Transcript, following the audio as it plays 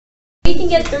We can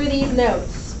get through these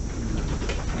notes.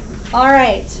 All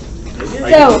right.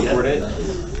 So.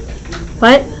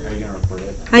 What? Are you gonna record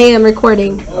it? I am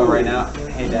recording. Oh, right now.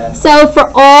 Hey, Dad. So for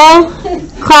all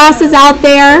classes out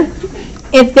there,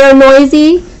 if they're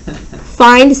noisy,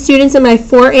 find students in my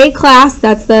 4A class.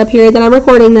 That's the period that I'm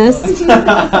recording this.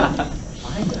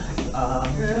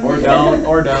 Or don't.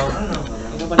 All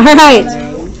right.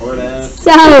 Or don't.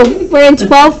 So we're in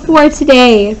 12.4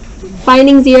 today,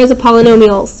 finding zeros of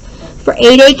polynomials. For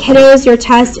 8A kiddos, your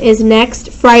test is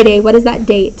next Friday. What is that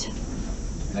date?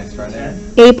 Next Friday?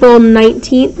 April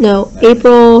 19th? No,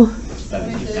 April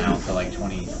 17th now, so like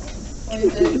 20.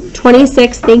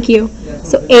 26th. Thank you.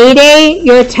 So 8A,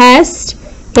 your test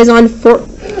is on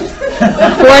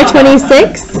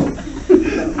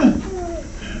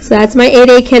 4/26. So that's my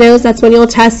 8A kiddos. That's when you'll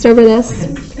test over this.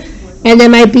 And then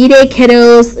my B-Day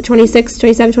kiddos, 26,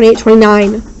 27, 28,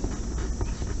 29.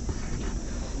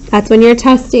 That's when you're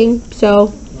testing.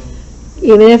 So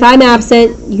even if I'm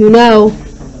absent, you know.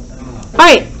 All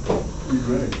right.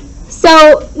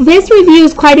 So this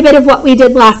reviews quite a bit of what we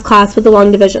did last class with the long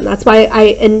division. That's why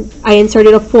I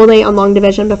inserted a full day on long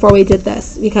division before we did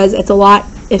this, because it's a lot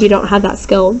if you don't have that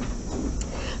skill.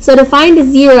 So to find the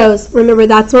zeros, remember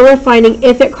that's what we're finding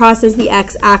if it crosses the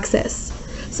x-axis.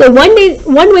 So one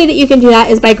way that you can do that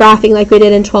is by graphing like we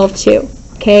did in 12.2.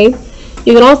 Okay?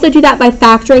 You can also do that by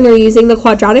factoring or using the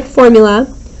quadratic formula.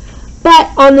 But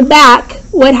on the back,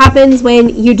 what happens when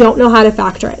you don't know how to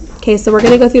factor it? Okay, so we're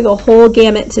going to go through the whole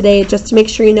gamut today just to make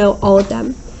sure you know all of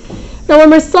them. Now when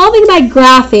we're solving by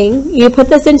graphing, you put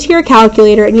this into your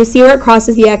calculator and you see where it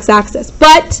crosses the x-axis.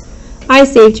 But I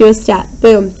saved you a step.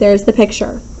 Boom, there's the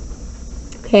picture.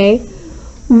 Okay,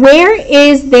 where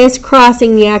is this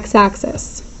crossing the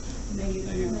x-axis?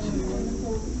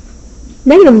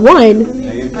 -1.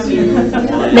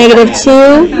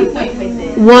 -2.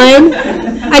 1.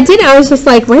 I didn't. I was just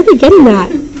like, where are they getting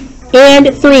that?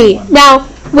 And 3. Now,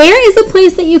 where is the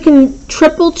place that you can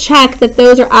triple check that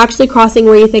those are actually crossing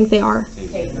where you think they are?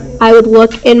 I would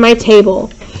look in my table.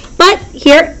 But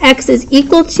here, x is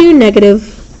equal to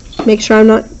negative. Make sure I'm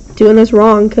not doing this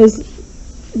wrong because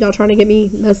y'all trying to get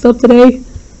me messed up today.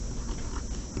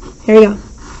 There you go.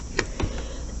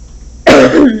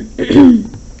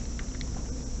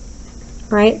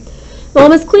 Right? Well,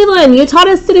 Miss Cleveland, you taught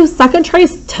us to do second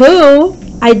trace too.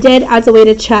 I did as a way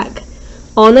to check.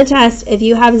 On the test, if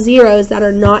you have zeros that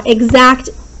are not exact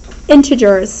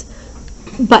integers,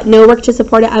 but no work to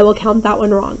support it, I will count that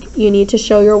one wrong. You need to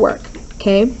show your work,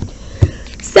 okay?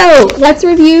 So, let's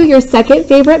review your second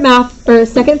favorite math, or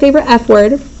second favorite F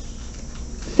word,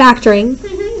 factoring,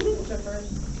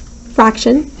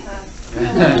 fraction.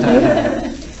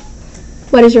 Okay.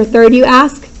 What is your third, you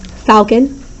ask?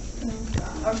 Falcon.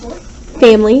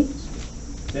 Family.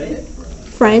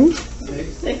 Friend.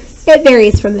 It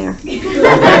varies from there.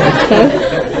 Okay.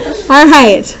 All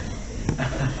right.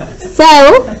 So,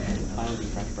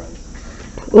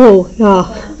 oh,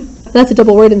 that's a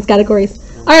double word in categories.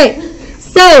 All right.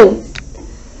 So,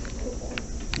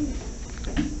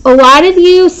 a lot of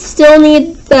you still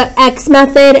need the X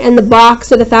method and the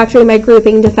box or the factoring by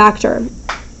grouping to factor.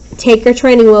 Take your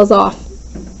training wheels off.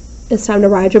 It's time to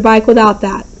ride your bike without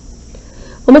that.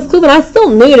 Well, Miss Cleveland, I still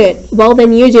need it. Well,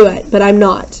 then you do it, but I'm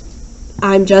not.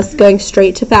 I'm just going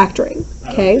straight to factoring.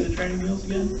 Okay? The training wheels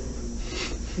again?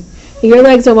 Your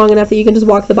legs are long enough that you can just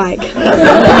walk the bike.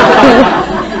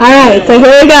 All right, so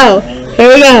here we go. Here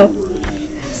we go.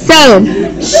 So,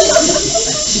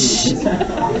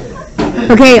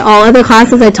 okay, all other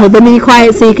classes, I told them to be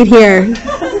quiet so you could hear.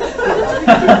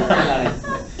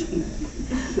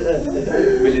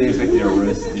 We didn't expect you to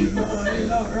roast you. You're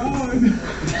not wrong.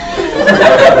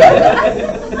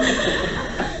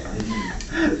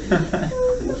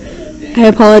 I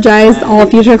apologize to all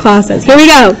future classes. Here we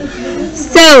go.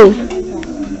 So,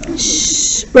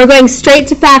 we're going straight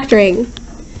to factoring.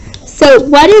 So,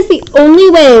 what is the only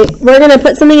way we're going to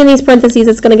put something in these parentheses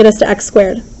that's going to get us to x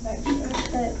squared?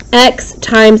 X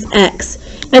times x.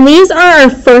 And these are our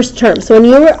first terms. So when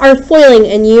you are FOILing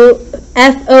and you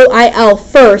FOIL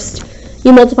first,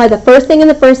 you multiply the first thing and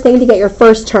the first thing to get your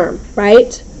first term,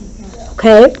 right?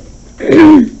 Okay?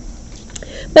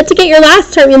 But to get your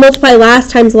last term, you multiply last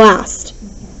times last.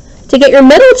 To get your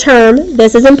middle term,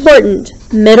 this is important.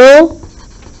 Middle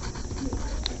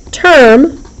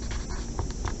term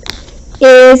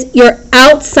is your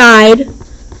outside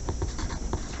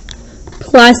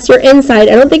plus your inside.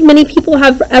 I don't think many people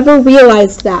have ever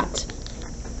realized that.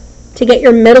 To get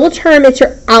your middle term, it's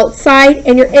your outside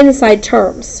and your inside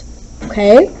terms.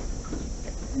 Okay?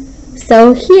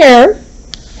 So here,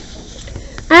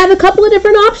 I have a couple of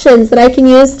different options that I can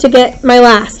use to get my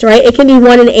last, right? It can be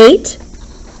 1 and 8.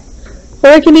 or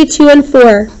it can be 2 and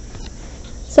 4.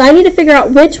 So I need to figure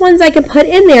out which ones I can put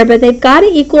in there, but they've got to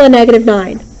equal a negative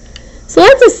 9. So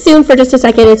let's assume for just a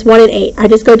second it's 1 and 8. I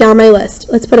just go down my list.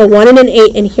 Let's put a 1 and an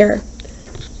 8 in here.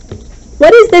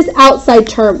 What is this outside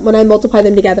term when I multiply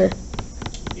them together?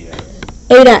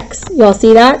 8x. Y'all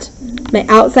see that? My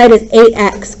outside is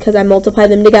 8x because I multiply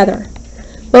them together.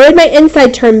 What would my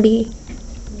inside term be?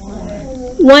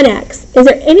 1x. Is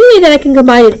there any way that I can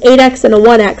combine an 8x and a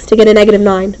 1x to get a negative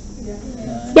 9?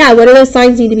 Yeah, what do those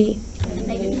signs need to be?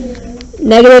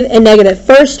 Negative and negative.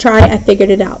 First try, I figured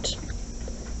it out.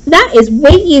 That is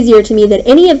way easier to me than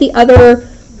any of the other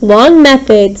long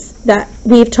methods that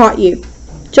we've taught you.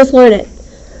 Just learn it.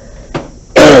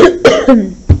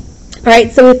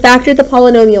 Alright, so we factored the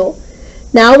polynomial.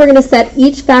 Now we're going to set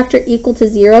each factor equal to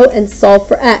 0 and solve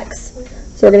for x.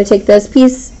 So we're going to take this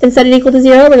piece and set it equal to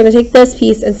 0. We're going to take this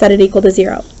piece and set it equal to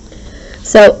 0.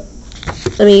 So,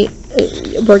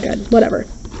 we're good, whatever.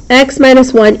 X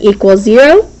minus 1 equals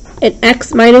 0, and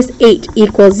x minus 8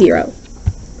 equals 0.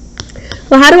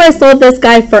 Well, how do I solve this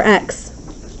guy for x?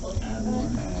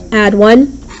 Add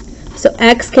 1. So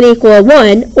x can equal a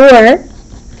 1, or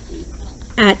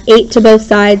add 8 to both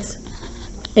sides,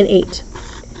 and 8.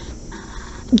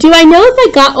 Do I know if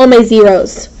I got all my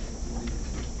zeros?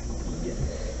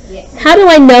 How do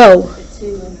I know?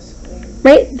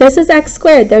 Right? This is x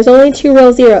squared. There's only 2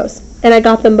 real zeros, and I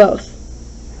got them both.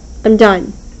 I'm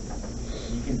done.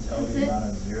 You can tell the amount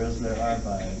of zeros there are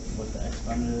by what the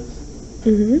exponent is.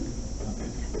 Mm-hmm.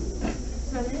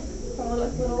 So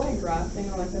this little like graph thing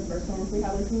on like the first one, if we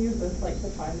have, we can use this like to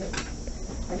find it.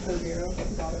 Like the 0 at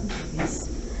the bottom.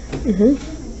 Mm-hmm.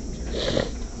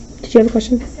 Did you have a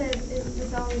question? I said, is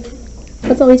this all we do?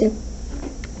 That's all we do.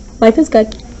 Life is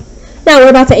good. Now we're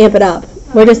about to amp it up.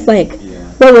 We're just like,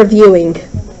 we're reviewing.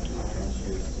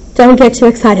 Don't get too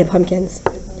excited, pumpkins.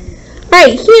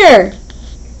 Alright, here.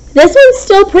 This one's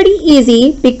still pretty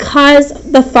easy because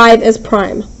the 5 is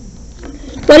prime.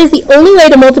 What is the only way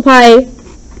to multiply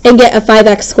and get a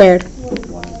 5x squared?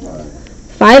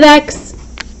 5x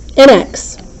and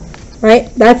x.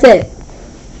 Right? That's it.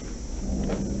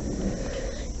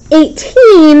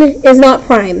 18 is not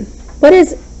prime. What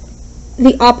is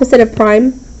the opposite of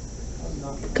prime?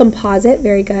 Composite.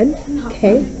 Very good.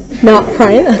 Okay. Not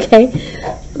prime. Okay.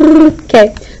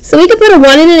 Okay. So we could put a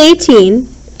 1 and an 18.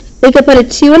 We could put a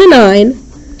 2 and a 9.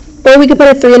 Or we could put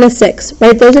a 3 and a 6.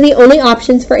 Right? Those are the only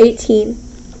options for 18.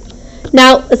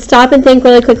 Now, let's stop and think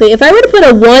really quickly. If I were to put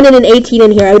a 1 and an 18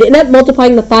 in here, I would end up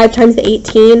multiplying the 5 times the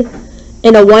 18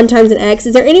 and a 1 times an x.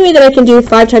 Is there any way that I can do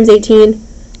 5 times 18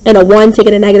 and a 1 to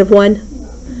get a negative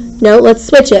 1? No, let's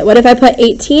switch it. What if I put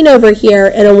 18 over here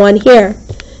and a 1 here?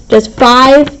 Does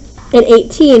 5 and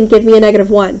 18 give me a negative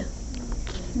 1?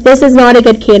 This is not a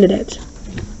good candidate.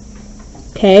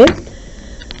 Okay.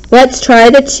 Let's try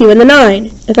the 2 and the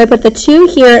 9. If I put the 2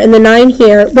 here and the 9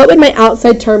 here, what would my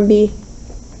outside term be?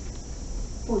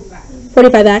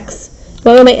 45x.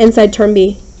 What would my inside term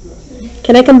be?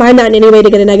 Can I combine that in any way to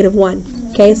get a negative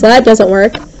 1? Okay, so that doesn't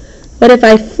work. But if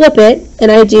I flip it and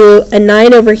I do a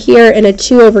 9 over here and a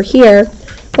 2 over here,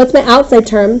 what's my outside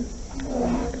term?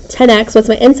 10x. What's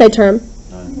my inside term?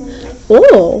 9.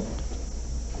 Oh.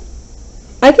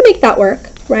 I can make that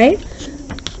work, right?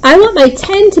 I want my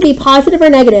 10 to be positive or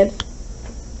negative.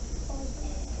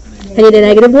 I need a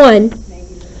negative 1.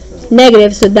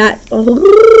 Negative, so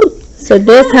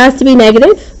this has to be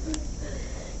negative,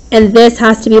 and this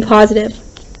has to be positive.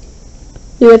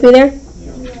 You with me there?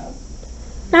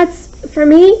 That's, for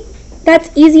me, that's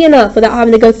easy enough without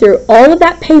having to go through all of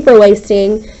that paper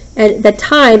wasting and the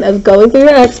time of going through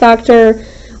your X factor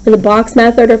or the box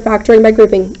method or factoring by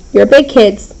grouping. You're big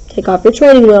kids. Take off your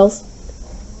training wheels.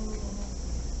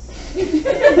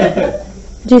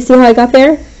 Do you see how I got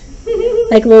there?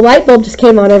 Like a little light bulb just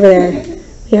came on over there.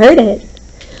 You heard it.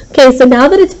 Okay, so now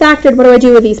that it's factored, what do I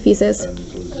do with these pieces?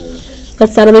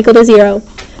 Let's set them equal to 0.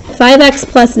 5x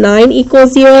plus 9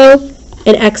 equals 0,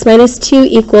 and x minus 2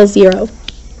 equals 0.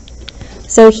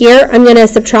 So here I'm going to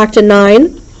subtract a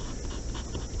 9,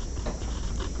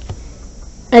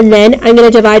 and then I'm going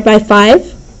to divide by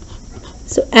 5.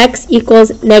 So x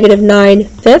equals negative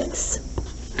 9/5.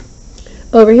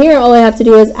 Over here, all I have to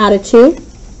do is add a 2.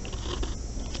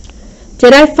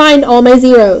 Did I find all my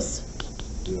zeros?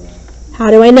 How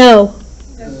do I know?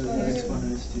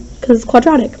 Because it's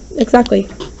quadratic. Exactly.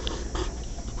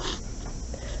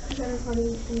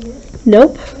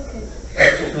 Nope.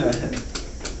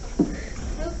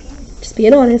 Just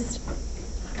being honest.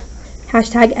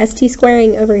 Hashtag ST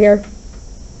squaring over here.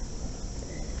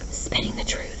 Spitting the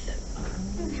truth.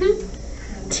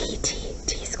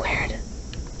 T squared.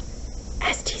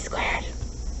 ST squared.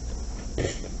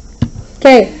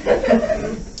 Okay.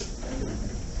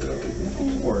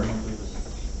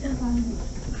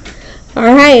 All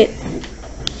right.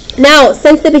 Now,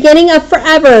 since the beginning of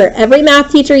forever, every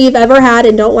math teacher you've ever had,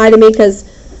 and don't lie to me because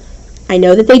I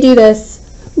know that they do this,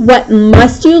 what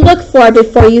must you look for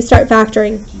before you start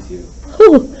factoring? GCF.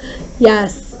 Whew.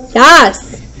 Yes.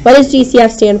 Yes. What does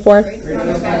GCF stand for?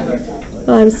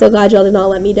 Oh, I'm so glad y'all did not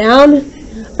let me down. All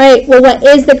right. Well, what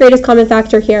is the greatest common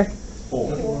factor here?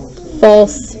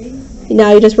 False.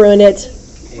 Now you just ruined it.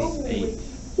 8.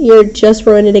 You're just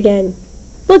ruined it again.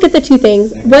 Look at the two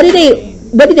things. What do they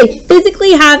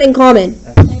physically have in common?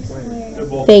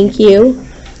 Thank you.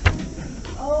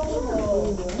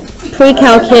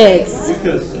 Pre-cal kids.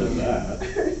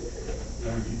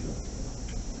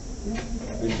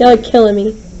 Y'all are killing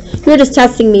me. You're just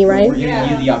testing me, right? We're giving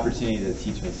you the opportunity to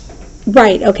teach us.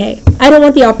 Right, okay. I don't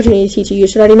want the opportunity to teach you. You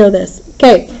should already know this.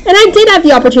 Okay. And I did have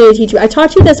the opportunity to teach you. I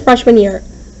taught you this freshman year.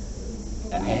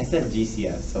 I said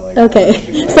GCF, so like. Okay.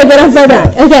 So get off my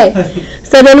back. Okay.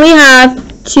 So then we have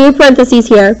 2 parentheses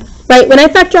here. Right, when I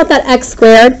factor out that x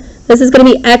squared, this is going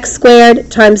to be x squared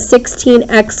times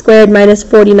 16x squared minus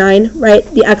 49, right?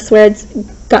 The x squareds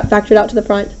got factored out to the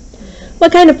front.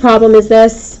 What kind of problem is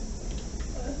this?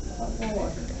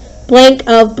 Blank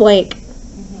of blank.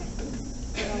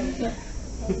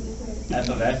 F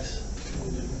of x.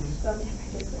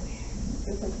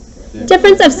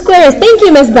 Difference of squares. Thank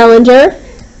you, Miss Bellinger.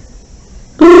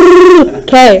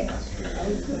 Okay.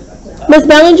 Miss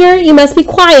Bellinger, you must be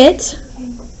quiet.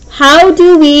 How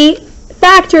do we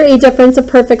factor a difference of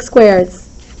perfect squares?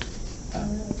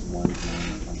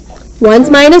 1's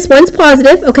minus, 1's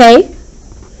positive, okay.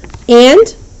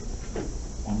 And?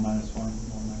 1 minus 1,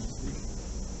 1 minus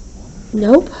 3.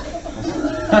 Nope.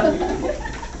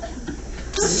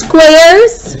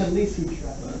 Squares.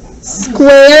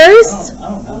 Squares. I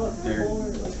don't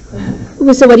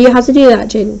know. So what do you have to do that,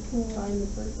 Jaden?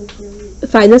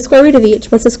 Find the square root of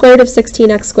each. What's the square root of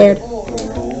 16x squared?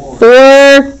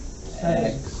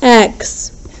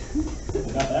 4x.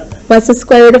 What's the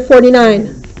square root of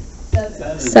 49?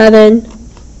 7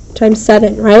 times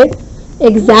 7, right?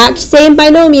 Exact same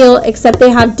binomial, except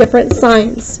they have different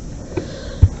signs.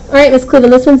 All right, Miss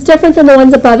Cleveland, this one's different than the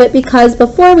ones above it because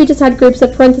before we just had groups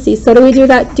of parentheses. So do we do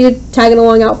that, tagging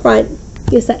along out front?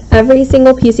 You set every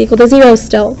single piece equal to 0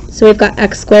 still. So we've got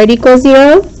x squared equals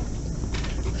 0,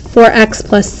 4x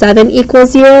plus 7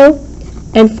 equals 0,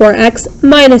 and 4x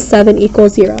minus 7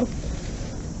 equals 0.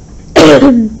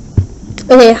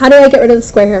 Okay, how do I get rid of the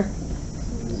square here?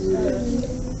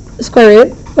 Square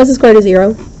root. What's the square root of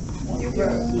 0?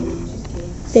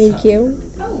 Thank you.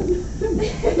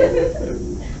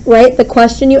 Right? The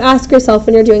question you ask yourself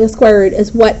when you're doing a square root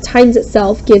is what times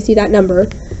itself gives you that number.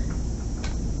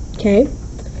 Okay.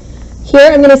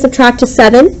 Here I'm going to subtract to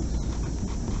 7.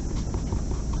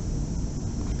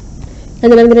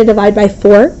 And then I'm going to divide by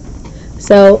 4.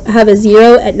 So I have a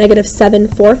 0 at negative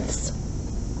 7/4.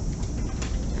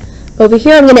 Over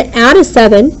here I'm going to add a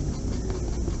 7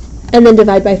 and then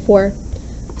divide by 4.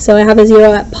 So I have a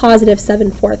 0 at positive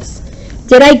 7/4.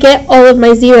 Did I get all of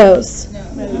my zeros?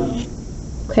 No.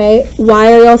 Okay,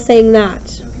 why are y'all saying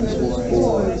that?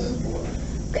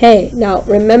 Okay, now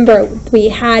remember we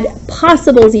had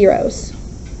possible zeros.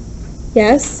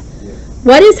 Yes?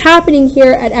 What is happening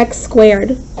here at x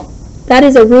squared? That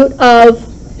is a root of,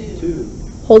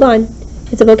 hold on,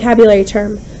 it's a vocabulary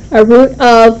term. A root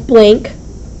of blank,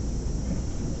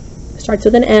 starts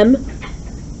with an M,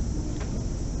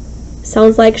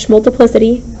 sounds like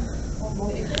schmultiplicity.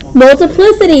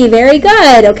 Multiplicity, very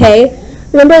good, okay.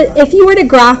 Remember, if you were to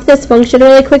graph this function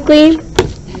really quickly,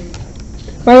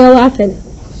 why are you laughing?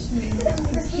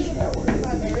 She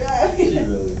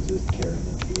really just carried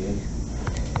it.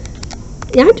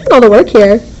 Yeah, I'm doing all the work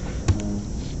here.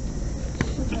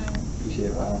 Appreciate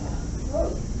it, wow.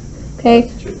 Okay,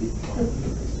 Tricky.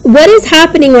 what is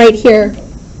happening right here?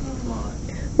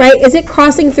 Right, is it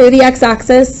crossing through the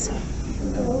x-axis?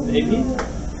 Maybe.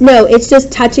 No, it's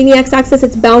just touching the x-axis,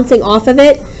 it's bouncing off of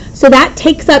it. So that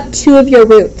takes up 2 of your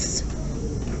roots,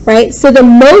 right? So the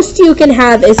most you can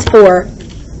have is 4.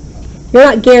 You're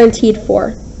not guaranteed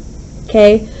 4,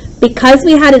 okay? Because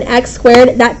we had an x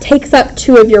squared, that takes up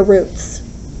 2 of your roots,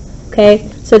 okay?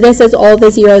 So this is all the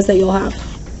zeros that you'll have.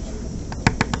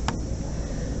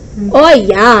 Oh,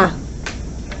 yeah.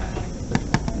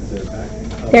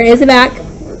 There is a back.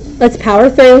 Let's power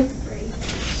through.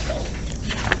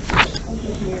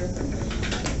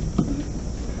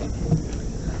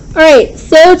 All right,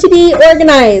 so to be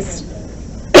organized.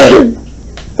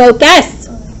 Focus.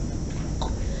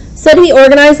 So to be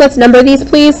organized, let's number these,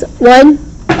 please. 1,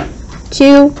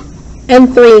 2,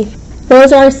 and 3.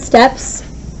 Those are steps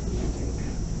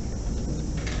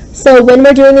So when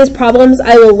we're doing these problems,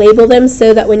 I will label them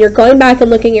so that when you're going back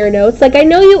and looking at your notes, like I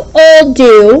know you all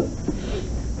do,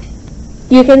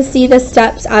 you can see the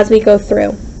steps as we go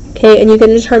through. Okay, and you can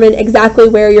determine exactly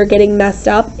where you're getting messed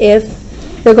up if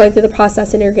you're going through the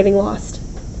process and you're getting lost.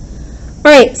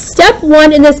 All right, step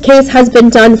 1 in this case has been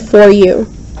done for you.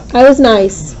 That was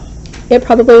nice. It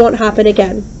probably won't happen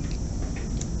again.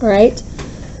 All right.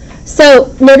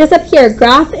 So notice up here,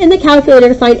 graph in the calculator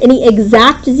to find any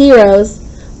exact zeros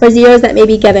or zeros that may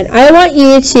be given. I want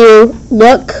you to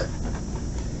look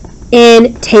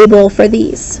in table for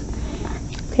these.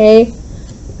 Okay.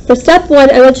 For step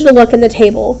 1, I want you to look in the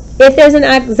table. If there's an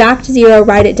exact zero,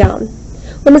 write it down.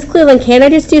 Well, Ms. Cleveland, can I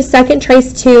just do second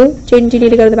trace 2? Jaden, do you need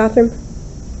to go to the bathroom?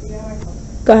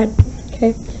 Go ahead.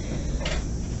 Okay.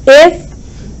 If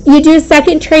you do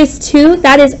second trace 2,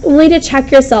 that is only to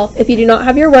check yourself. If you do not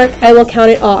have your work, I will count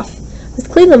it off. Ms.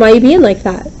 Cleveland, why are you being like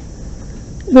that?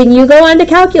 When you go on to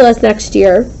calculus next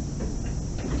year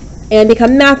and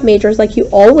become math majors like you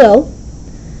all will,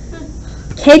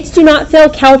 kids do not fail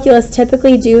calculus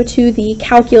typically due to the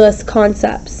calculus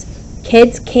concepts.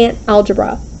 Kids can't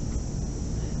algebra.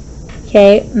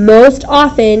 Okay, most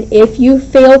often if you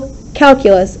fail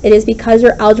calculus, it is because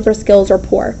your algebra skills are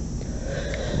poor.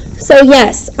 So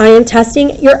yes, I am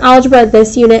testing your algebra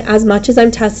this unit as much as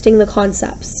I'm testing the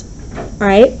concepts. All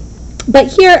right, but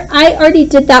here I already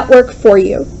did that work for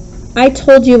you. I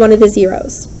told you one of the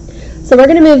zeros. So we're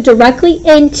going to move directly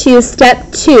into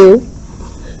step 2,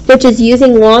 which is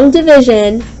using long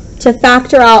division to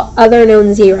factor out other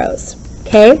known zeros.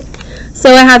 Okay,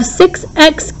 so I have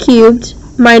 6x cubed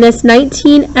minus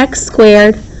 19x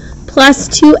squared plus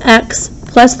 2x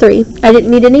plus 3. I didn't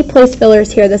need any place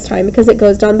fillers here this time because it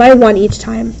goes down by 1 each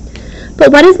time.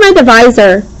 But what is my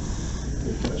divisor?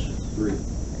 3.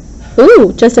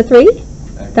 Ooh, just a 3?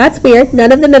 That's weird.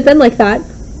 None of them have been like that.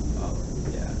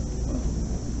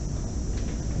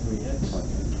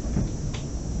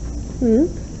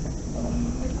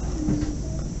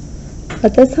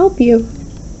 Let this help you.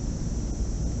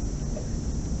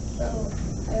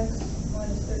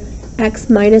 X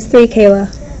minus 3,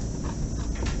 Kayla.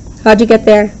 How'd you get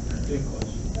there?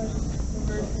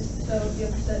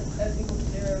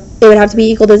 It would have to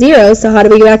be equal to 0, so how do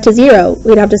we get back to 0?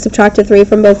 We'd have to subtract a 3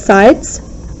 from both sides.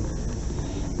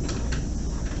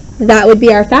 That would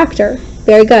be our factor.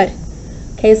 Very good.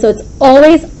 Okay, so it's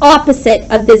always opposite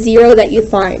of the 0 that you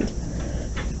find.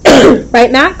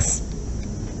 Right, Max?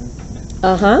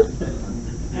 Uh-huh.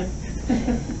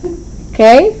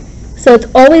 Okay, so it's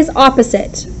always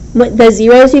opposite. The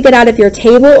zeros you get out of your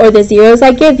table or the zeros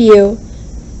I give you,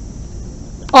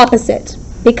 opposite,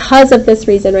 because of this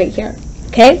reason right here.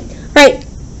 Okay? All right,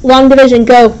 long division,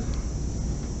 go.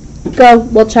 Go.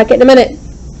 We'll check it in a minute.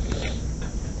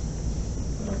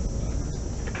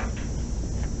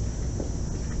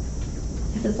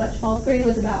 This is what fall 3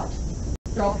 was about.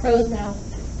 They're all pros now.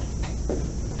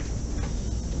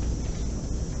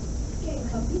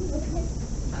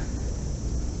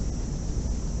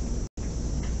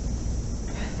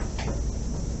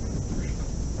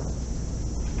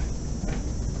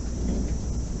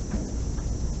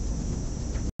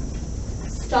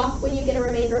 Stop when you get a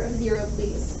remainder of 0,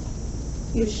 please.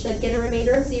 You should get a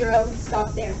remainder of 0.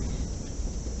 Stop there.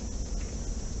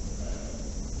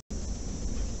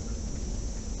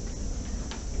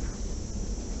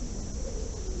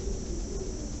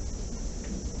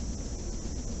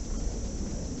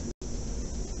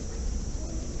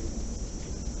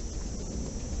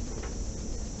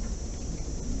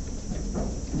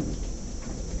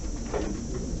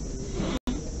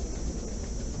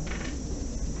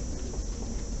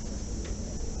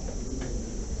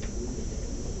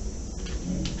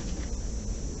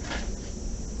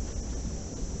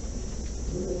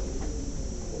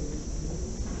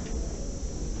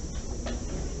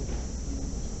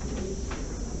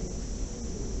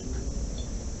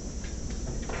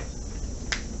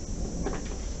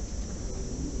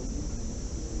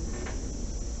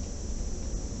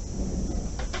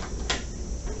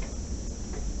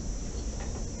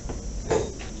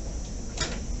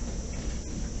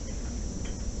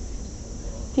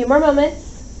 Few more moments.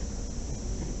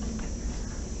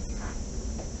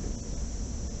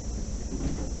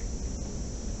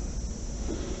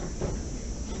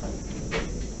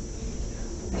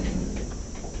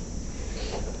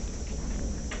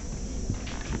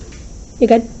 You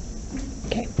good?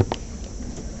 Okay.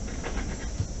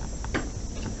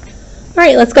 All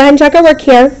right, let's go ahead and check our work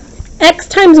here. X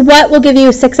times what will give you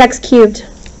 6x cubed?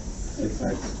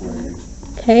 6x squared.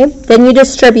 Okay, then you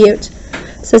distribute.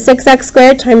 So 6x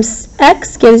squared times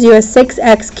x gives you a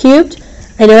 6x cubed.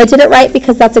 I know I did it right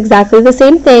because that's exactly the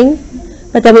same thing.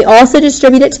 but then we also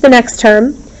distribute it to the next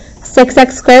term.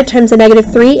 6x squared times a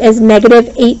negative 3 is negative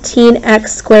 18x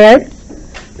squared.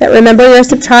 But remember, you're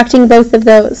subtracting both of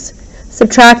those.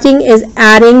 Subtracting is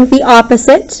adding the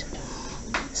opposite.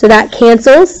 So that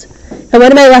cancels. And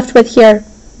what am I left with here?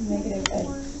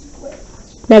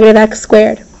 Negative x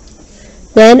squared.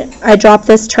 Then I drop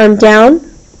this term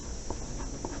down.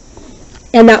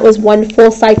 And that was one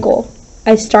full cycle.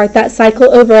 I start that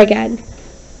cycle over again.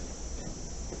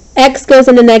 X goes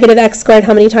into negative x squared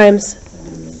how many times?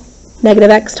 Negative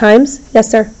x times. Yes,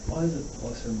 sir? Why is it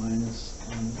plus or minus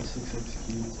on the 6x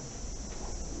cubed?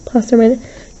 Plus or minus?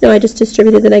 No, I just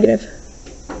distributed the negative.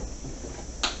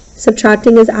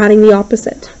 Subtracting is adding the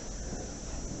opposite.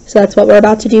 So that's what we're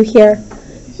about to do here.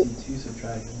 If you see two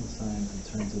subtraction signs,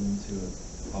 it turns it into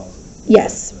a positive.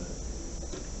 Yes.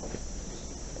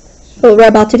 But we're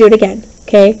about to do it again.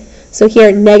 Okay? So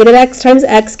here, negative x times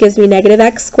x gives me negative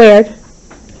x squared.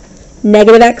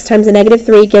 Negative x times a negative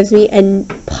 3 gives me a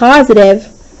positive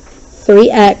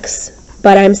 3x,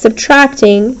 but I'm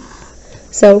subtracting.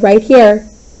 So right here,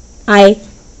 I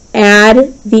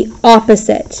add the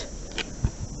opposite.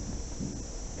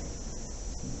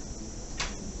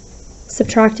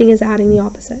 Subtracting is adding the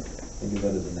opposite. Think of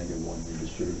that as a negative 1, you're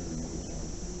distributing the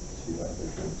negative 1 to other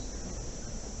terms.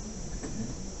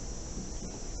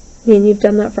 I mean, you've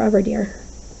done that forever, dear.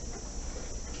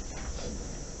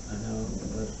 I know,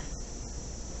 but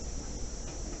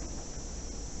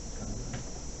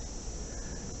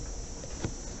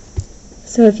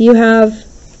So if you have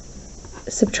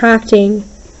subtracting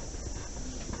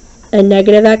a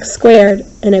negative x squared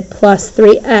and a plus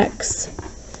 3x,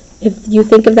 if you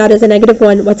think of that as a negative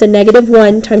 1, what's a negative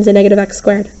 1 times a negative x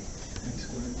squared? x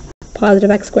squared.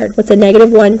 Positive x squared. What's a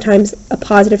negative 1 times a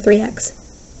positive 3x?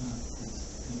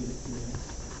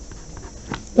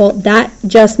 Well, that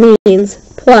just means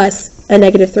plus a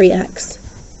negative 3x.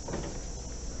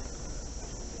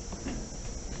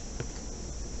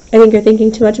 I think you're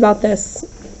thinking too much about this.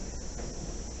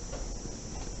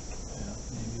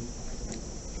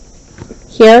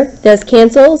 Here, this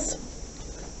cancels.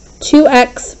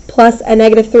 2x plus a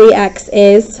negative 3x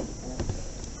is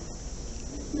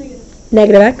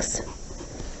negative x.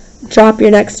 Drop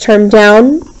your next term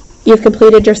down. You've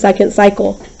completed your second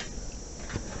cycle.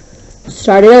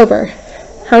 Start it over.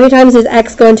 How many times does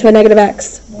x go into a negative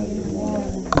x?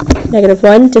 Negative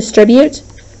 1. Distribute.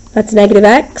 That's negative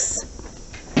x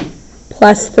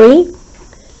plus 3.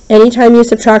 Anytime you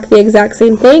subtract the exact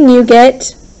same thing, you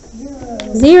get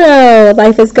 0.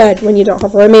 Life is good when you don't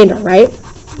have a remainder, right?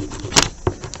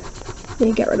 Let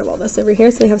me get rid of all this over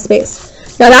here so we have space.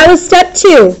 Now that was step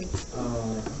 2.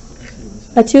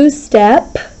 A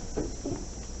 2-step.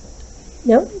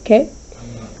 No? Okay.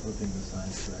 I'm not flipping the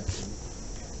signs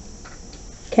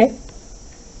correctly. Okay.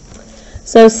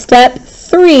 So step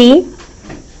 3.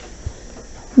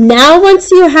 Now once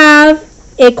you have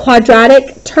a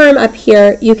quadratic term up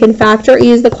here, you can factor or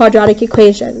use the quadratic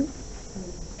equation.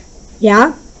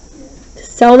 Yeah?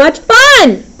 So much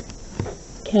fun!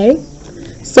 Okay.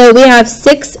 So we have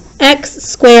 6x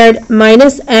squared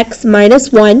minus x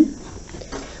minus 1.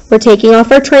 We're taking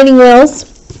off our training wheels.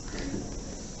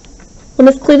 Well,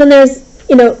 Ms. Cleveland, there's,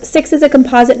 6 is a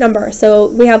composite number, so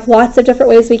we have lots of different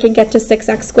ways we can get to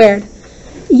 6x squared.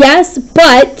 Yes,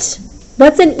 but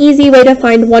what's an easy way to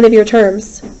find one of your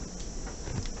terms?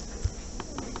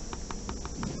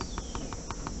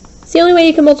 It's the only way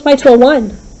you can multiply to a 1.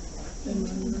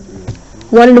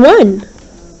 1 and 1.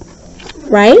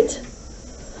 Right?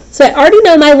 So I already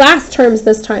know my last terms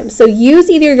this time. So use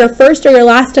either your first or your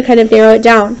last to kind of narrow it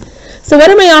down. So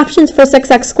what are my options for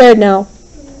 6x squared now?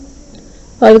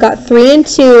 Well, we've got 3 and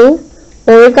 2,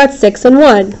 or we've got 6 and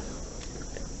 1.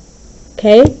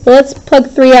 Okay, well, let's plug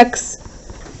 3x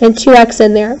and 2x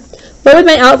in there. What would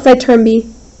my outside term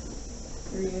be?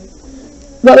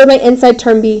 3x. What would my inside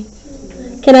term be?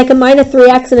 Can I combine a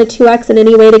 3x and a 2x in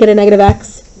any way to get a negative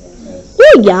x?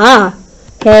 Oh, yeah.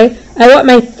 Okay, I want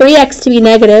my 3x to be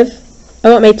negative. I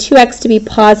want my 2x to be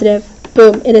positive.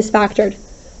 Boom, it is factored.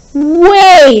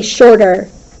 Way shorter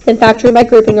than factoring by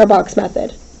grouping or box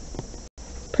method.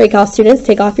 Pre-cal students,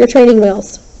 take off your training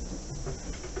wheels.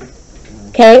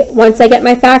 Okay, once I get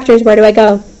my factors, where do I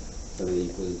go? So they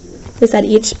equal to 0. They said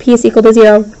each piece equal to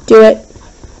 0. Do it.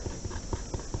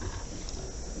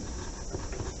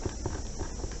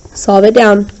 Solve it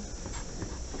down.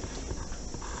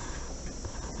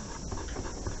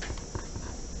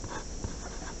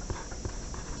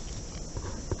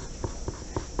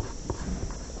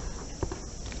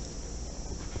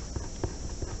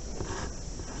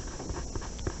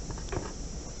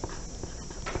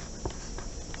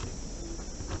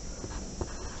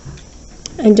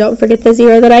 And don't forget the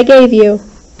 0 that I gave you.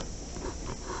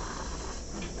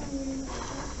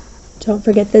 Don't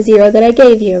forget the 0 that I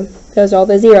gave you. Those are all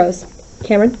the zeros.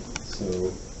 Cameron?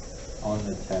 So, on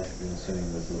the test, I'm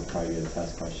assuming this will probably be a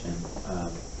test question,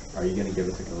 are you going to give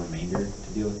us like a remainder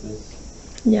to deal with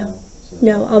this? No. So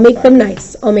No, I'll make them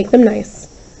nice. I'll make them nice.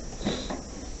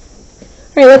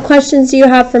 All right, what questions do you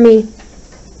have for me?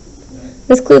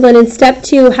 Ms. Cleveland, in step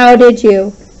 2, how did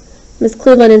you? Ms.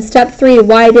 Cleveland, in step 3,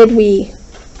 why did we?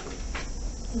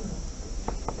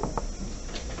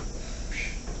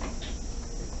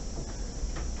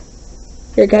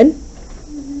 You're good?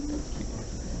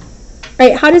 All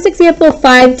right, how does example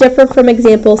 5 differ from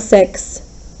example 6?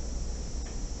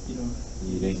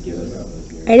 You didn't give us a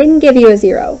 0. I didn't give you a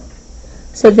 0.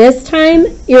 So this time,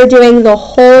 you're doing the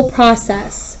whole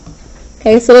process.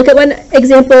 Okay, so look at what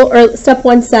example, or step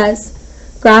 1 says.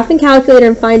 Graph and calculator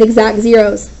and find exact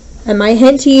zeros. And my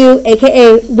hint to you,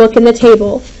 aka look in the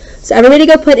table. So everybody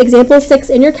go put example 6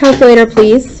 in your calculator,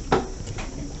 please.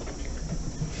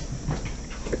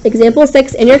 Example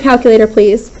 6 in your calculator,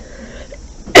 please.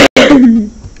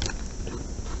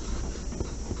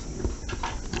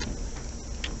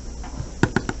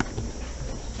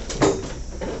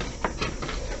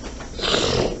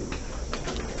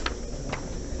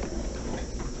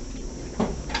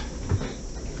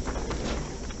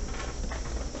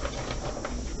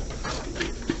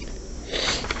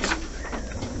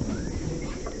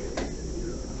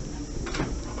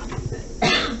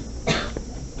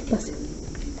 Bless you.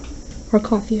 Or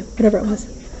coffee, whatever it was.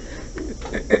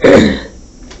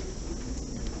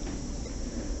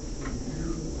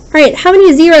 All right, how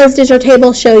many zeros does your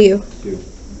table show you? 2.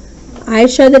 I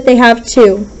show that they have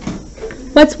 2.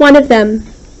 What's one of them?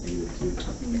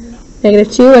 -2.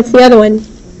 -2. What's the other one?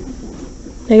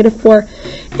 -4.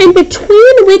 And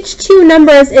between which 2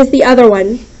 numbers is the other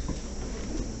one?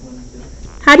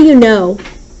 How do you know?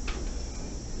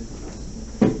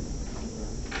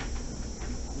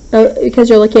 Oh, because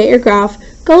you're looking at your graph.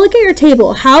 Go look at your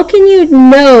table. How can you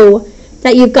know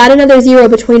that you've got another 0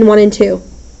 between 1 and 2?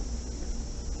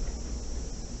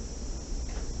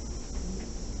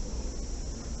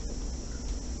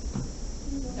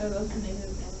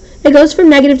 It goes from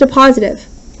negative to positive,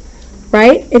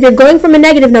 right? If you're going from a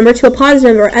negative number to a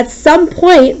positive number, at some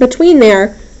point between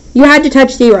there, you had to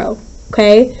touch 0,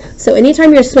 okay? So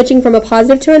anytime you're switching from a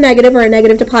positive to a negative or a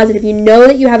negative to positive, you know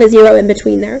that you have a 0 in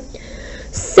between there.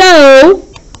 So,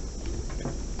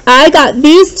 I got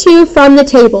these 2 from the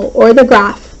table, or the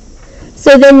graph.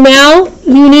 So then now,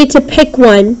 you need to pick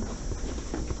one.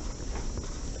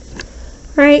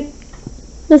 Alright,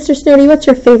 Mr. Snowdy, what's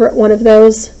your favorite one of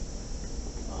those?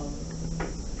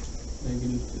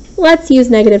 Let's use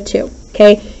 -2,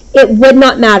 okay? It would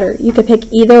not matter. You could pick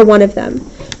either one of them.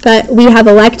 But we have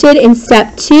elected in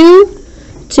step 2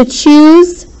 to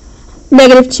choose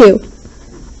 -2.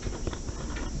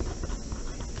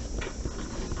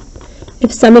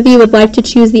 If some of you would like to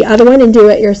choose the other one and do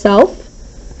it yourself,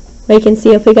 we can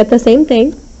see if we get the same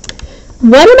thing.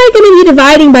 What am I going to be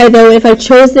dividing by, though, if I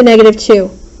chose the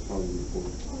 -2?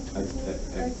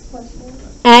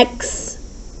 X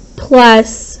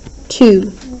plus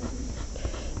 2.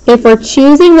 If we're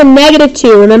choosing the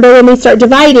 -2, remember when we start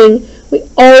dividing, we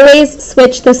always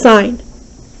switch the sign.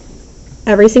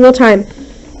 Every single time.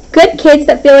 Good kids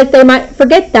that feel like they might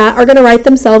forget that are going to write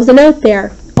themselves a note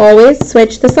there. Always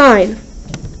switch the sign.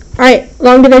 Alright,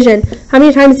 long division. How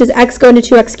many times does x go into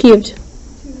 2x cubed?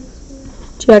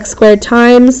 2x squared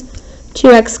times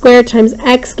 2x squared times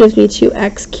x gives me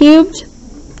 2x cubed.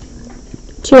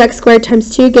 2x squared times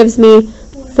 2 gives me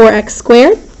 4x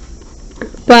squared.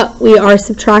 But we are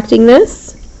subtracting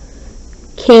this.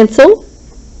 Cancel.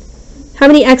 How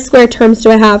many x squared terms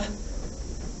do I have?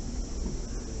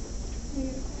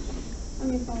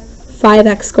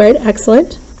 5x squared.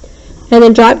 Excellent. And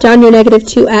then drop down your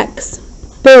 -2x.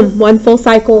 Boom, 1 full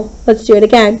cycle. Let's do it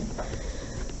again.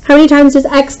 How many times does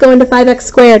x go into 5x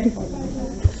squared?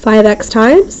 5x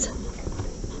times.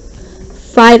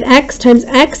 5x times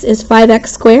x is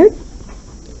 5x squared.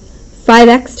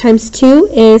 5x times 2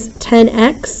 is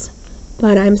 10x,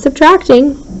 but I'm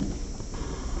subtracting.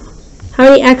 How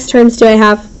many x terms do I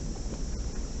have?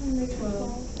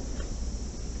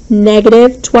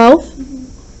 -12.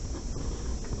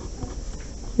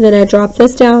 Then I drop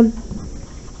this down.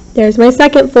 There's my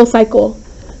second full cycle.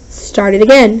 Start it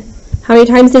again. How many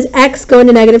times does x go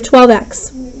into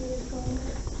 -12x?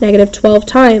 -12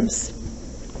 times.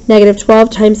 -12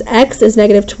 times x is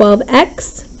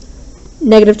 -12x.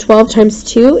 -12 times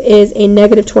 2 is a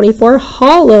 -24.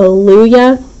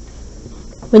 Hallelujah.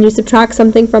 When you subtract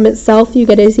something from itself, you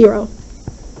get a 0.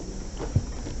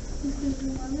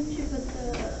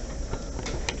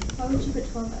 Why would you put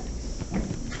 12x?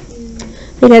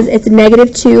 Because it's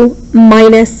negative 2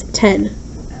 minus 10.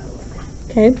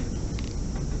 Okay.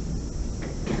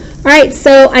 Alright,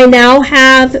 so I now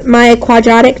have my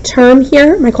quadratic term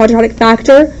here, my quadratic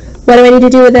factor. What do I need to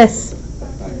do with this?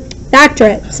 Factor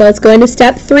it. So let's go into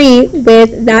step 3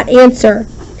 with that answer.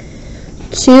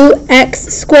 2x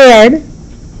squared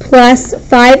plus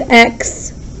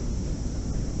 5x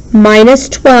minus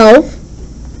 12.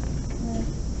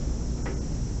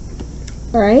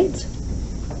 Alright.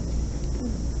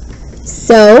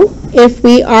 So if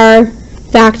we are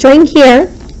factoring here,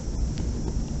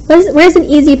 where's an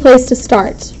easy place to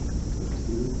start?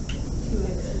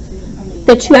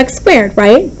 The 2x squared,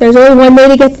 right? There's only one way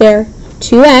to get there.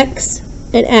 2x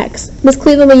and x. Ms.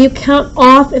 Cleveland, will you count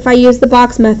off if I use the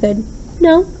box method?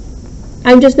 No.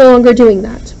 I'm just no longer doing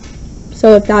that.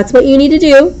 So if that's what you need to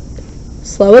do,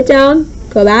 slow it down,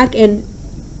 go back and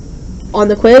on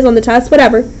the quiz, on the test,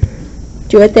 whatever,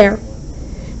 do it there.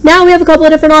 Now we have a couple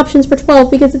of different options for 12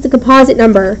 because it's a composite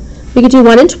number. We could do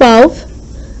 1 and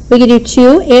 12. We could do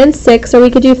 2 and 6, or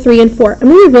we could do 3 and 4. I'm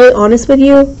going to be really honest with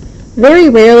you. Very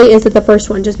rarely is it the first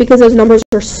one, just because those numbers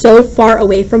are so far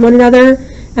away from one another,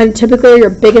 and typically your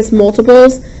biggest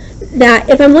multiples, that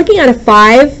if I'm looking at a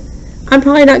 5, I'm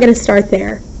probably not going to start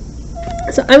there.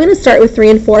 So I'm going to start with 3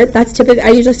 and 4. That's typically, I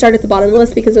usually start at the bottom of the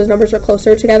list because those numbers are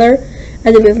closer together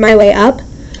as I move my way up.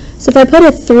 So if I put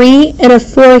a 3 and a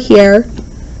 4 here,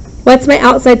 what's my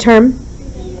outside term?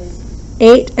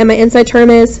 8, and my inside term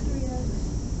is?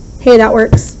 Hey, that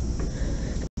works.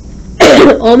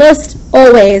 Almost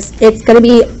always, it's going to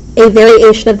be a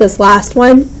variation of this last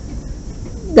one.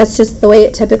 That's just the way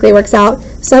it typically works out.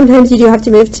 Sometimes you do have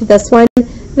to move to this one.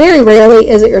 Very rarely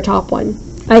is it your top one.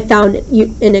 I found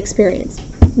in experience.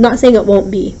 I'm not saying it won't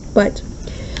be, but.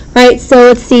 Alright, so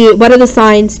let's see. What are the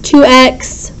signs?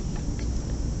 2x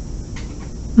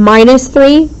minus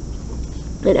 3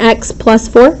 and x plus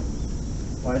 4.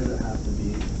 Why does it have to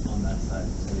be on that side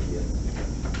instead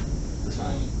of the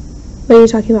sign? What are you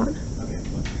talking about? Okay.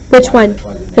 Which one?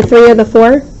 The 3 or the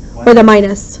 4? Or the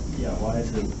minus? Yeah, why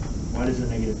does the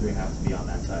negative 3 have to be on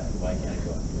that side? Why can't it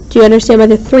go on? Do you understand why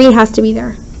the 3 has to be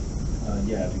there?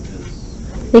 Yeah,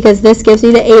 Because this gives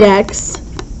me the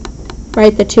 8x,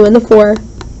 right? The 2 and the 4.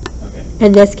 okay.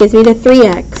 And this gives me the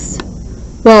 3x.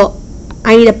 Well,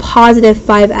 I need a positive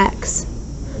 5x.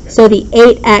 So the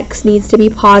 8x needs to be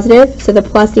positive, so the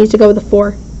plus needs to go with the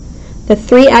 4. The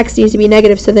 3x needs to be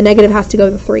negative, so the negative has to go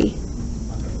with the 3.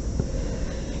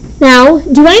 Now,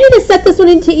 do I need to set this one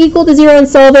into equal to 0 and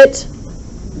solve it?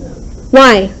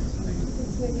 Why?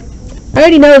 I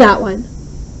already know that one.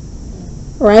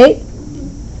 Right?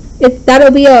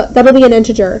 That'll be an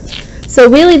integer. So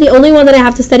really the only one that I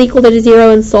have to set equal to 0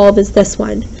 and solve is this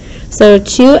one. So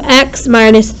 2x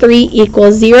minus 3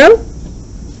 equals 0.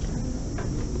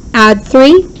 Add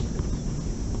 3.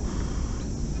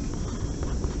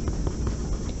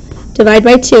 Divide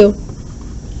by 2.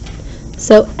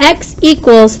 So x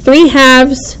equals 3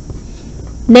 halves,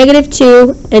 negative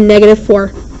 2, and negative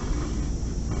 4.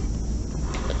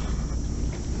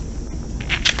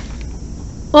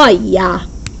 Oh yeah.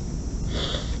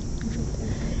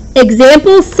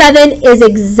 Example 7 is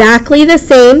exactly the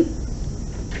same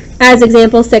as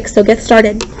example 6, so get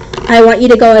started. I want you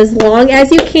to go as long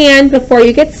as you can before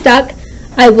you get stuck.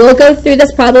 I will go through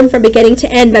this problem from beginning to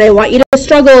end, but I want you to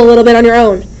struggle a little bit on your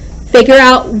own. Figure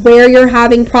out where you're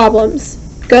having problems.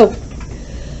 Go.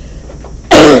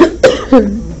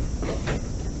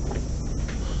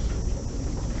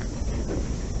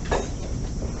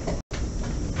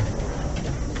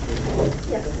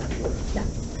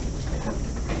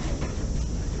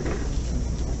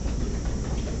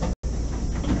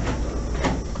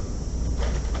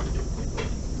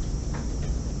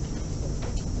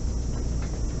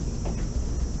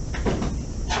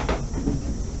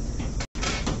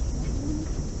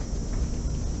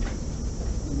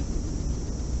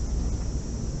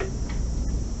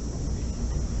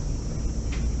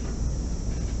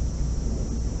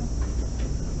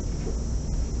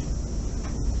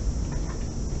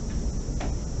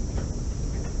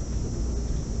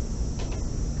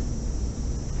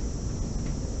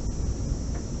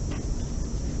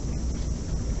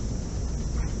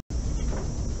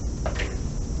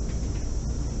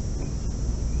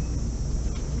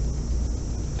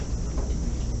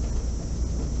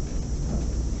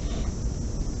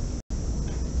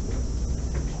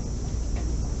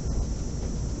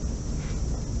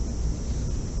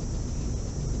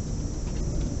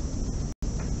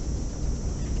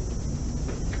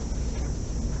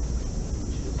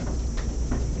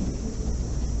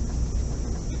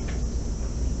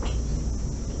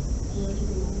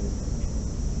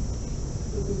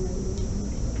 Do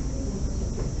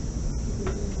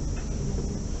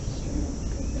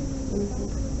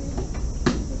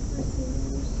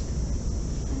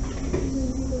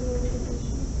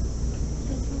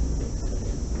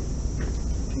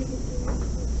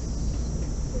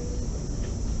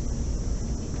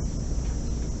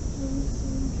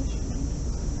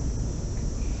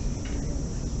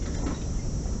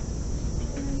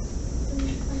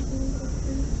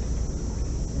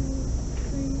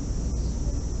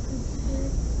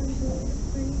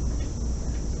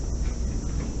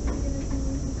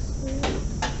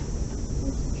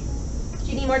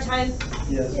you need more time?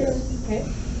 Yes. Okay.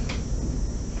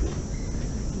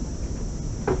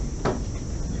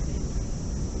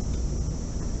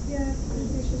 Yeah,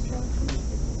 it's just walking.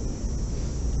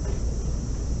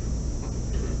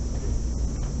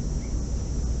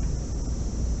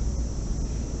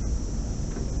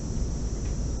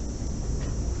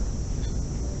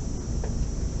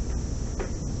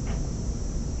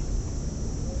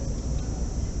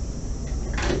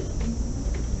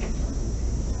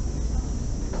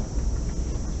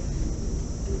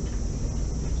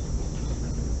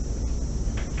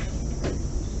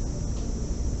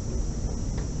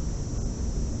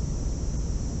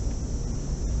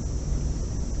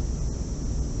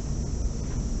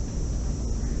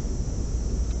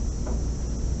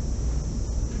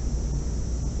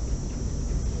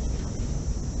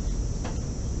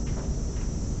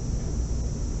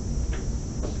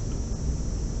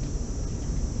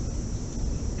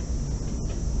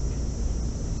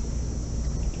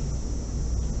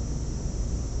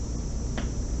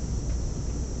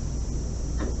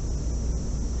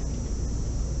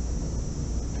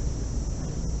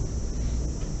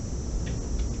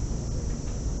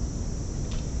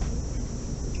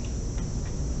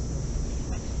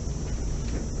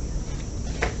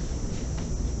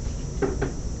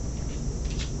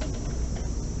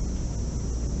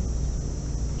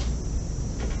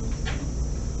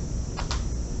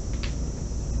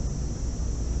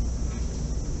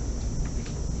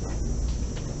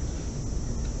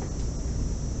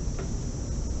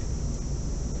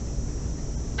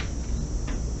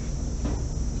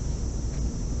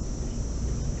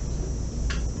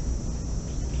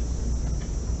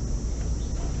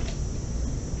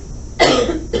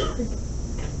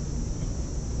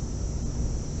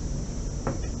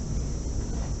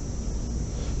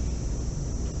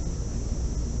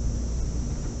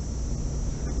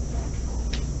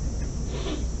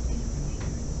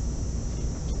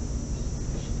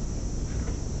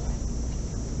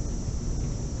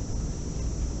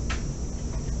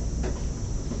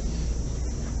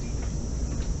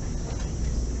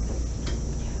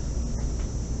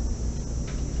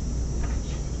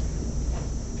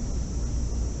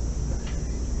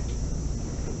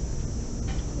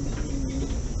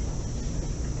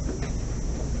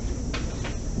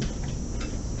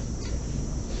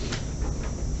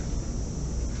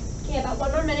 Okay, about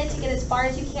 1 more minute to get as far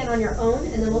as you can on your own,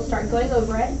 and then we'll start going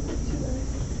over it.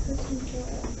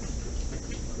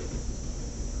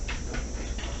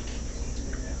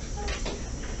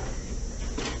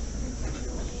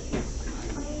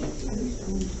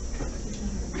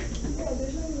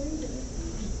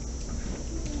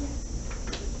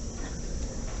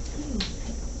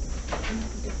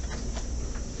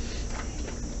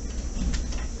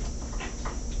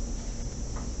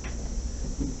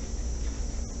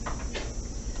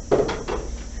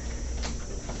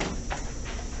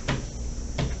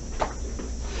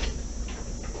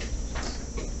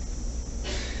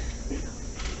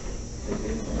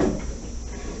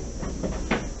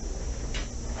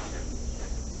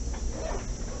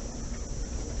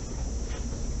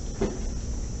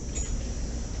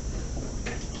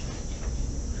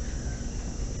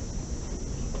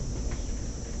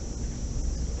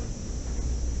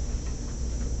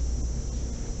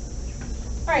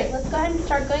 All right, let's go ahead and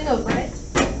start going over it.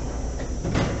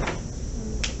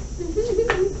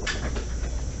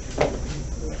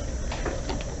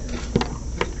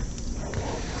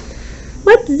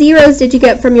 What zeros did you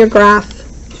get from your graph?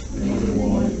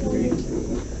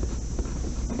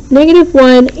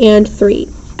 -1 and 3.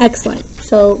 Excellent.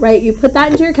 So, right, you put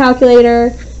that into your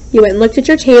calculator, you went and looked at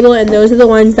your table, and those are the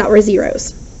ones that were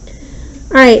zeros.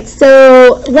 All right,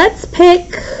 so let's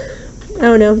pick, I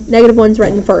don't know, -1's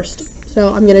written first.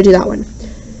 So I'm going to do that one.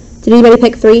 Did anybody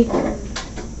pick 3?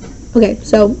 Okay,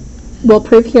 so we'll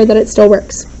prove here that it still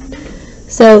works.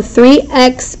 So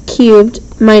 3x cubed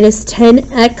minus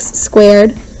 10x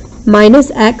squared minus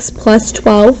x plus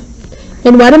 12.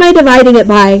 And what am I dividing it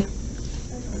by?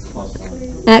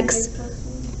 X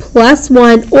plus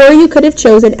 1, or you could have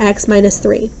chosen x minus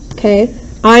 3. Okay,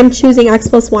 I'm choosing x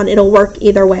plus 1. It'll work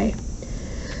either way.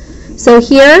 So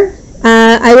here,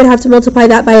 I would have to multiply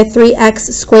that by a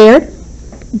 3x squared.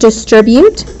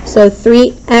 Distribute, so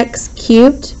 3x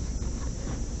cubed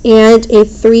and a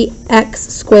 3x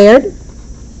squared.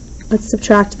 Let's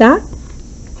subtract that.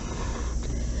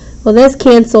 Well, this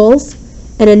cancels,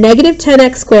 and a negative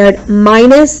 10x squared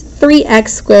minus 3x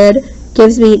squared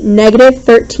gives me negative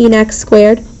 13x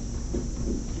squared.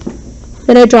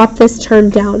 Then I drop this term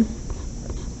down.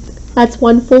 That's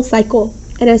one full cycle,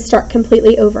 and I start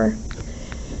completely over.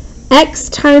 X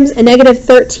times a negative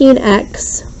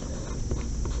 13x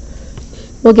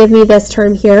will give me this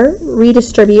term here.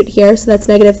 Redistribute here, so that's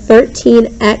negative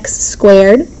 13x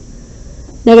squared.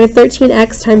 Negative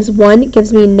 13x times 1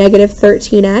 gives me negative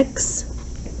 13x.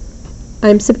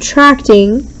 I'm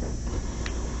subtracting.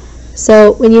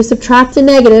 So when you subtract a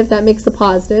negative, that makes a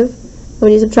positive.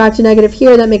 When you subtract a negative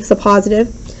here, that makes a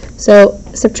positive. So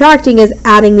subtracting is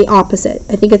adding the opposite.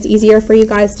 I think it's easier for you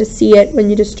guys to see it when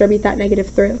you distribute that negative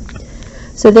through.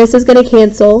 So this is going to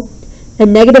cancel.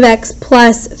 And negative x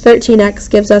plus 13x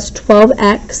gives us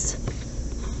 12x.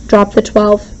 Drop the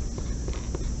 12.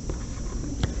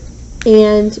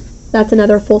 And that's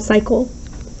another full cycle.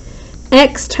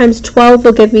 X times 12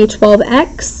 will give me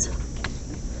 12x.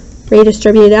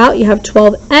 Redistribute it out, you have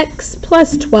 12x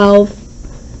plus 12.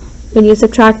 When you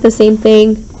subtract the same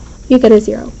thing, you get a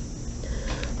 0.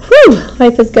 Whew,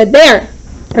 life is good there.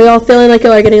 Are you all feeling like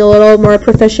you are getting a little more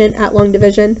proficient at long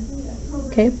division?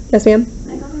 Okay, yes ma'am?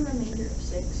 I got a remainder of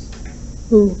 6.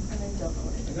 Ooh. And I don't know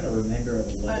what I got a remainder of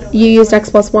 11. You used x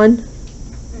plus 1?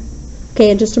 Okay,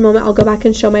 in just a moment I'll go back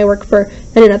and show my work for,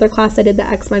 in another class I did the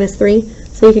x minus 3,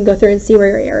 so you can go through and see where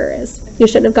your error is. You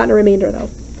shouldn't have gotten a remainder though.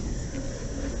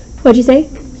 What'd you say? I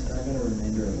got a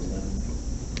remainder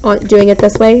of 11. On doing it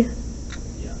this way?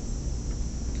 Yeah.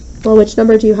 Well, which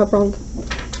number do you have wrong?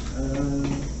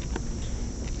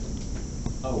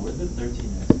 Oh, where'd the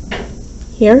 13x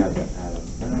come Here? Add them.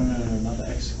 from? No, not the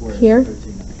x squared. Here?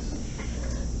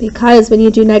 13x. Because when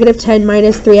you do negative 10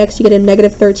 minus 3x, you get a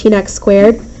negative 13x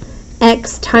squared.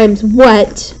 X times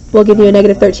what will give you a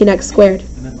negative 13x squared?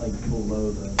 I meant like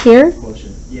below the Here?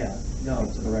 quotient. Yeah. No,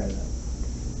 to the right of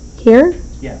that. Here?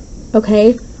 Yeah.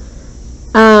 Okay.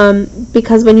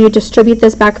 Because when you distribute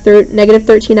this back through, negative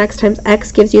 13x times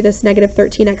x gives you this negative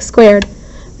 13x squared.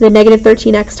 The negative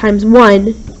 13x times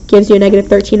 1 gives you a negative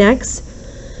 13x.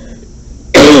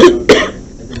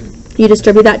 You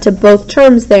distribute that to both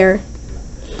terms there,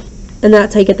 and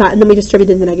that's how you get that, and then we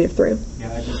distributed the negative through.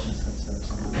 Yeah, I just missed that step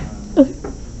somehow.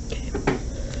 Okay.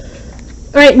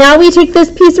 Alright, now we take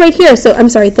this piece right here. So, I'm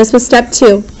sorry, this was step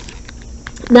 2.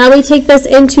 Now we take this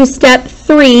into step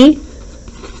 3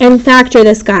 and factor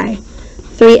this guy.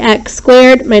 3x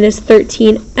squared minus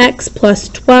 13x plus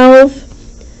 12.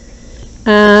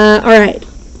 Alright,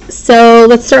 so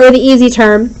let's start with the easy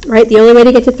term, right? The only way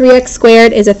to get to 3x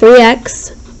squared is a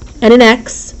 3x and an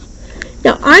x.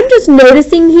 Now, I'm just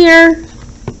noticing here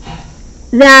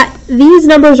that these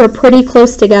numbers are pretty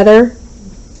close together,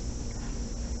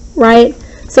 right?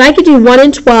 So I could do 1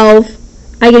 and 12,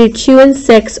 I could do 2 and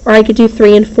 6, or I could do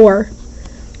 3 and 4.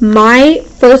 My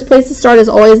first place to start is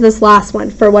always this last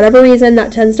one. For whatever reason,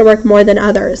 that tends to work more than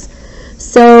others.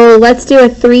 So let's do a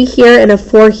 3 here and a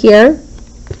 4 here.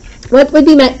 What would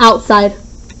be my outside?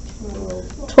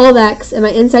 12x, and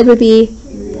my inside would be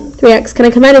 3x. Can I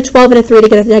combine a 12 and a 3 to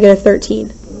get a negative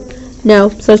 13? No,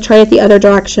 so let's try it the other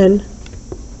direction.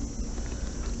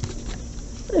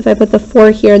 If I put the 4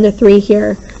 here and the 3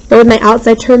 here, what would my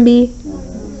outside term be?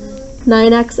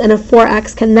 9x and a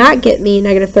 4x. Can that get me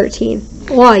negative 13?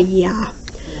 Oh, yeah.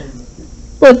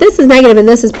 Well, if this is negative and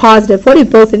this is positive, what do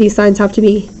both of these signs have to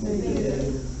be?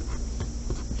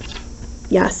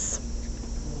 Yes.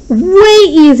 Way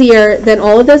easier than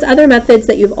all of those other methods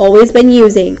that you've always been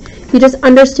using. You just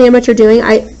understand what you're doing.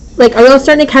 Are you all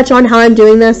starting to catch on how I'm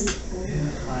doing this?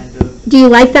 Kind of. Do you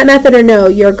like that method or no?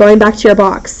 You're going back to your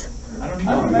box. I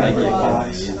don't remember the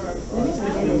box.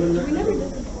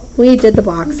 We did the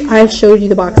box. I showed you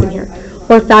the box in here.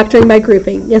 Or factoring by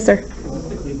grouping. Yes, sir. Is this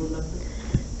the Cleveland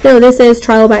method? No, this is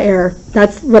trial by error.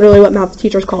 That's literally what math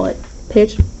teachers call it.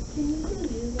 Paige? Can you do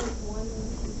like 1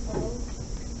 and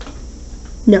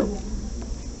 12? No.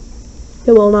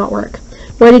 It will not work.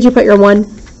 Where did you put your 1?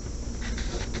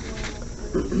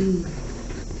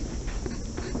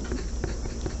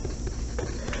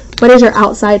 What is your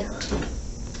outside?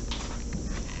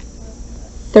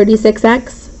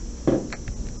 36x.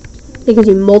 Because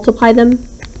you multiply them,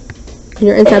 and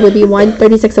your inside would be 1.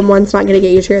 36 and 1 is not going to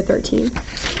get you to your 13.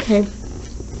 Okay.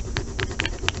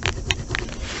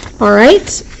 Alright,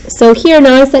 so here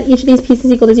now I set each of these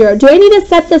pieces equal to 0. Do I need to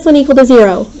set this one equal to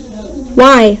 0?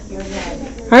 Why?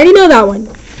 I already know that one.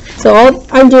 So all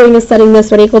I'm doing is setting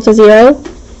this one equal to 0.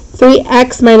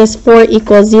 3x minus 4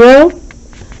 equals 0.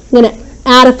 I'm going to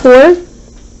add a 4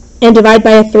 and divide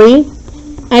by a 3.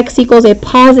 X equals a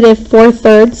positive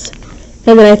 4/3.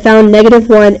 And then I found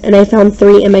 -1 and I found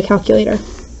 3 in my calculator.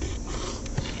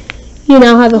 You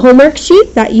now have a homework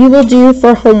sheet that you will do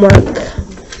for homework.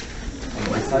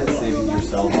 Besides saving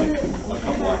yourself like a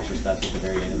couple extra steps at the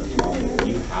very end of the problem,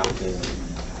 you have to,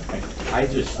 like, I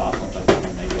just thought once I found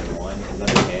 -1, is that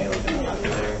okay? Like, I don't have to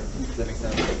there. Does that make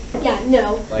sense? Yeah,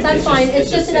 no, Like, that's it's fine. just- It's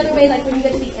it's just just another way, like when you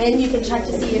get to the end, you can check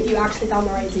to see if you actually found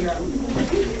the right 0.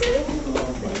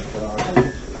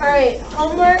 All right,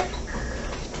 homework.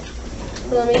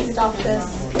 So let me stop this.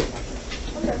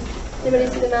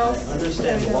 Anybody see the mouse? I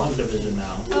understand long division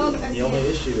now. Oh, okay. The only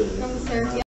issue is. From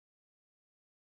Sarah